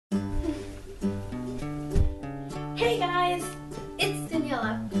Hey guys, it's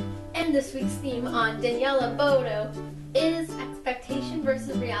Daniela, and this week's theme on Daniela Bodoh is expectation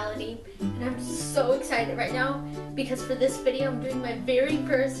versus reality, and I'm so excited right now because for this video I'm doing my very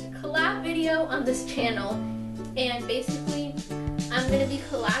first collab video on this channel, and basically I'm going to be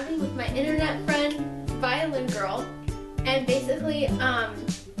collabing with my internet friend VIOLINGIRL, and basically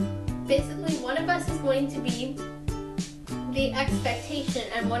one of us is going to be the expectation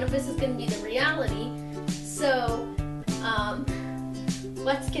and one of us is going to be the reality. So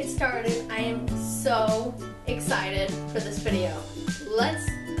let's get started. I am so excited for this video. Let's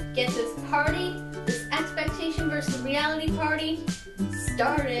get this party, this expectation versus reality party,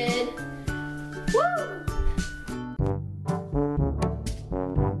 started. Woo!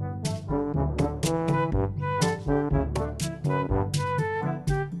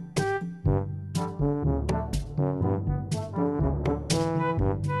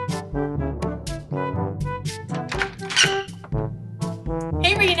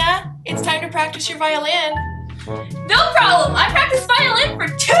 Hey Rena, it's time to practice your violin. No problem! I practice violin for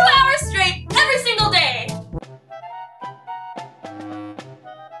 2 hours straight every single day!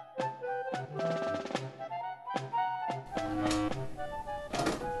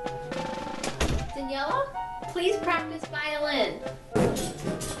 Daniela, please practice violin.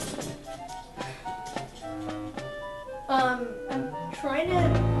 I'm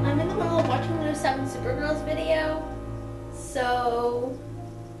in the middle of watching the new 7 Supergirls video, so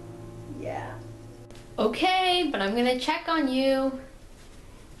yeah. Okay, but I'm gonna check on you.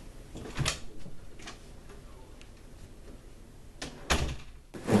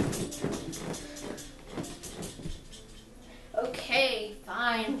 Okay,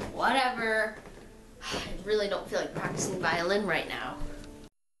 fine, whatever. I really don't feel like practicing violin right now.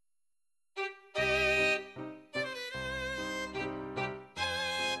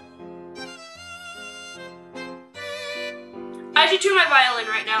 I should tune my violin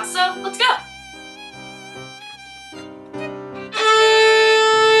right now, so let's go!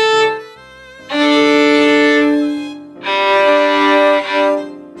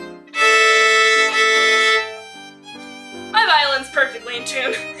 My violin's perfectly in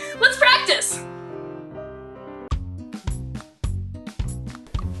tune. Let's practice!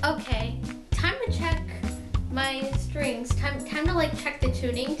 Okay, time to check my strings. Time to like check the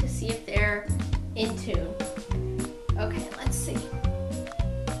tuning to see if they're in tune. Okay, let's see.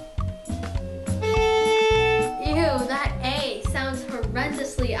 Ew, that A sounds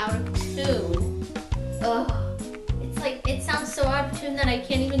horrendously out of tune. Ugh. It sounds so out of tune that I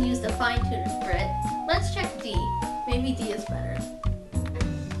can't even use the fine tuner for it. Let's check D. Maybe D is better.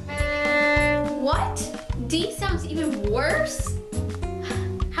 What? D sounds even worse?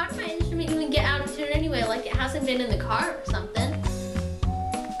 How did my instrument even get out of tune anyway? Like it hasn't been in the car or something.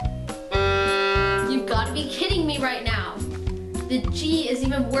 You've got to be kidding me right now. The G is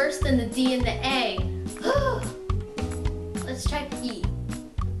even worse than the D and the A. Let's check E.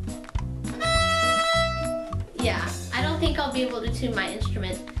 Yeah, I don't think I'll be able to tune my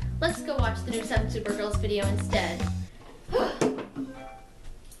instrument. Let's go watch the new 7 Supergirls video instead.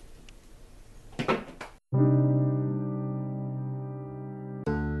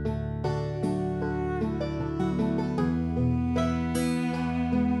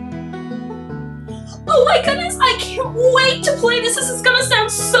 Oh my goodness, I can't wait to play this. This is gonna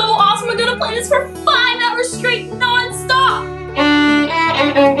sound so awesome. I'm gonna play this for 5 hours straight non-stop.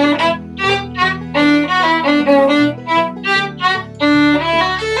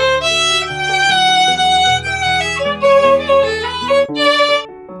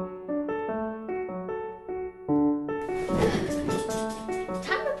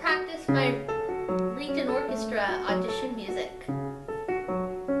 Time to practice my Region Orchestra audition music.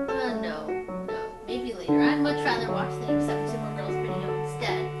 No. Maybe later. I'd much rather watch the new 7 Supergirls video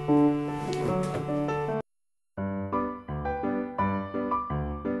instead.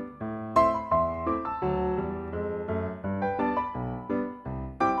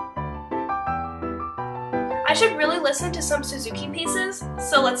 I should really listen to some Suzuki pieces,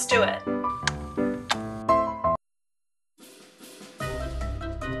 so let's do it.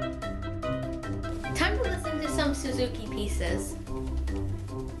 Time to listen to some Suzuki pieces.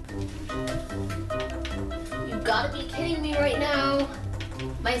 You've got to be kidding me right now.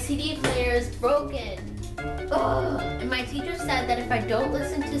 My CD player is broken. Ugh. And my teacher said that if I don't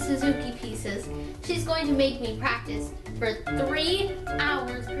listen to Suzuki pieces, she's going to make me practice for 3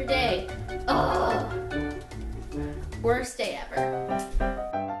 hours per day. Ugh. Worst day ever.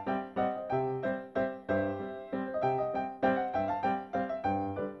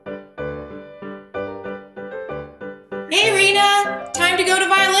 Hey Rena, time to go to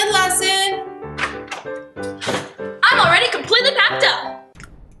violin lesson.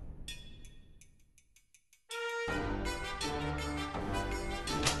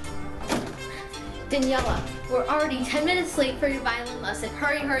 Daniela, we're already 10 minutes late for your violin lesson.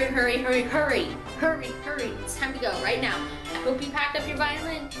 Hurry, hurry, hurry, hurry, hurry. Hurry, hurry. It's time to go right now. I hope you packed up your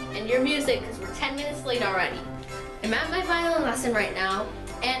violin and your music because we're 10 minutes late already. I'm at my violin lesson right now,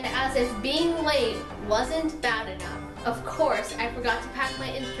 and as if being late wasn't bad enough, of course, I forgot to pack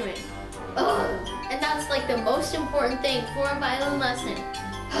my instrument. Ugh. And that's like the most important thing for a violin lesson.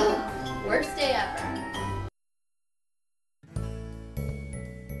 Worst day ever.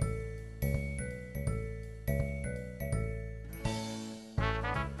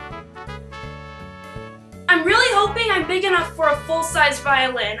 I'm really hoping I'm big enough for a full-size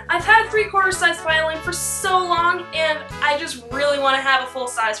violin. I've had a 3/4 size violin for so long, and I just really want to have a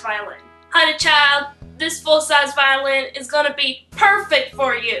full-size violin. Honey child, this full-size violin is gonna be perfect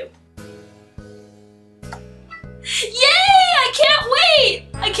for you. Yay! I can't wait!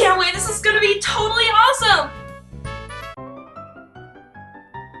 I can't wait, this is gonna be totally awesome!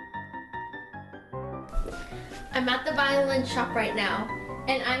 I'm at the violin shop right now,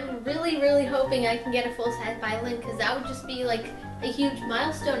 and I'm really hoping I can get a full-size violin because that would just be like a huge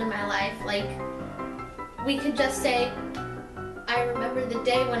milestone in my life. Like, we could just say, I remember the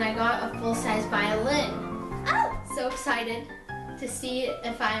day when I got a full-size violin. Oh, so excited to see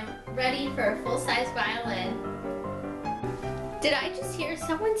if I'm ready for a full-size violin. Did I just hear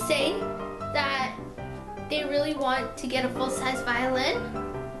someone say that they really want to get a full-size violin?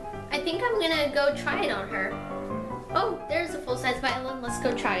 I think I'm gonna go try it on her. Oh, there's a full-size violin. Let's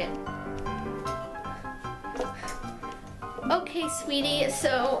go try it. Okay, sweetie,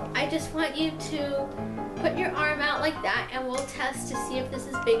 so I just want you to put your arm out like that and we'll test to see if this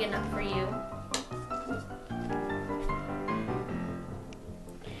is big enough for you.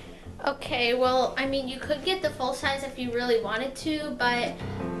 Okay, well, I mean, you could get the full size if you really wanted to, but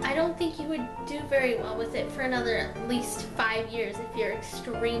I don't think you would do very well with it for another at least 5 years if you're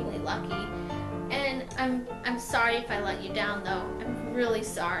extremely lucky. And I'm sorry if I let you down though. I'm really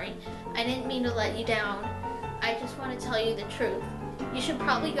sorry. I didn't mean to let you down. I just want to tell you the truth. You should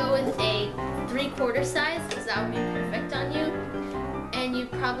probably go with a 3/4 size because that would be perfect on you. And you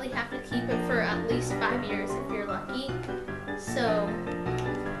probably have to keep it for at least 5 years if you're lucky. So,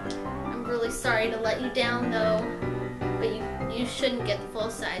 I'm really sorry to let you down though. But you shouldn't get the full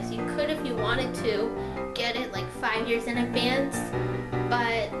size. You could if you wanted to get it like 5 years in advance.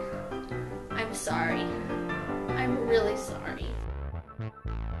 But I'm sorry. I'm really sorry.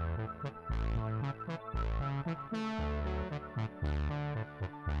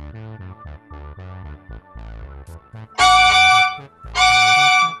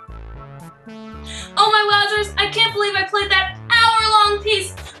 Oh my wowzers, I can't believe I played that hour-long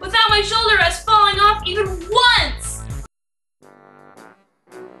piece without my shoulder rest falling off even once!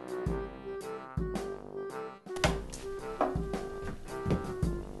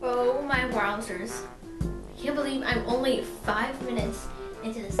 Oh my wowzers. I can't believe I'm only 5 minutes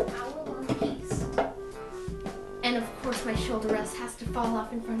into this hour-long piece. And of course my shoulder rest has to fall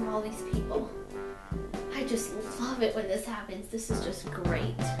off in front of all these people. I just love it when this happens. This is just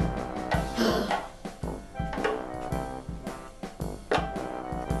great.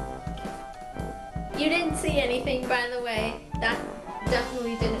 You didn't see anything, by the way. That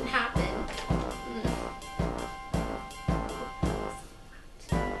definitely didn't happen.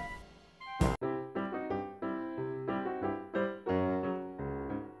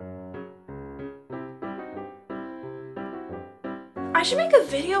 I should make a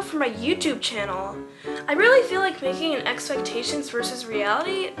video for my YouTube channel. I really feel like making an expectations versus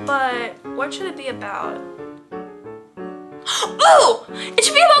reality, but what should it be about? Oh! It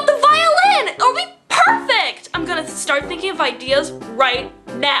should be about the violin! It'll be perfect! I'm gonna start thinking of ideas right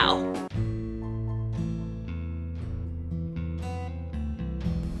now.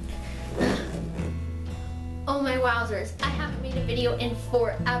 Oh my wowzers, I haven't made a video in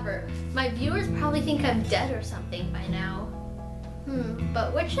forever. My viewers probably think I'm dead or something by now.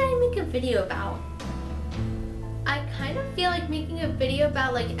 But what should I make a video about? I kind of feel like making a video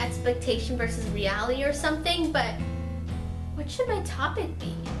about like expectation versus reality or something, but what should my topic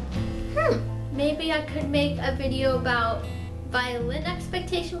be? Maybe I could make a video about violin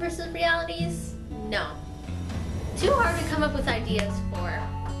expectation versus realities? No. Too hard to come up with ideas for.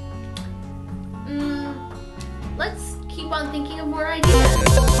 Let's keep on thinking of more ideas.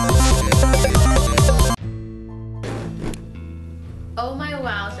 Oh my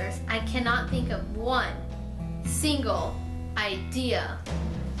wowzers, I cannot think of one single idea.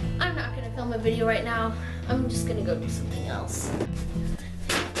 I'm not gonna film a video right now. I'm just gonna go do something else.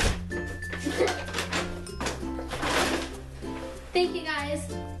 Thank you guys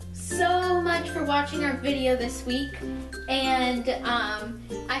so much for watching our video this week, and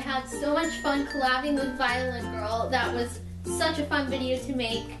I had so much fun collabing with VIOLINGIRL. That was such a fun video to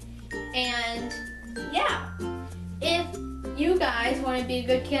make, and yeah, if you guys want to be a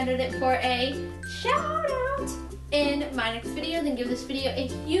good candidate for a shout out in my next video, then give this video a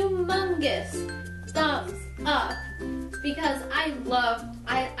humongous thumbs up, because I loved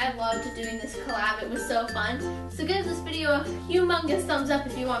doing this collab. It was so fun. So give this video a humongous thumbs up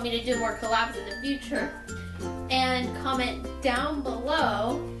if you want me to do more collabs in the future. And comment down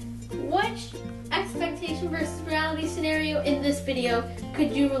below which expectation versus reality scenario in this video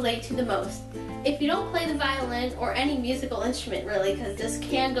could you relate to the most. If you don't play the violin or any musical instrument really, because this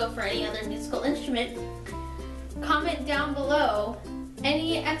can go for any other musical instrument, comment down below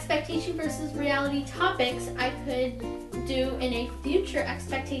any expectation versus reality topics I could do in a future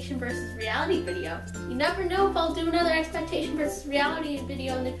expectation versus reality video. You never know if I'll do another expectation versus reality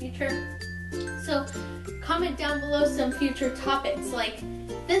video in the future. So comment down below some future topics. Like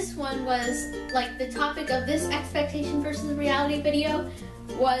this one was, like the topic of this expectation versus reality video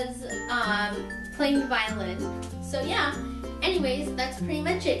was playing the violin. So yeah, anyways, that's pretty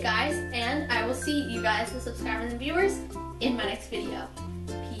much it guys, and I will see you guys, the subscribers and viewers, in my next video.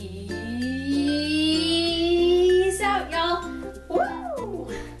 Peace.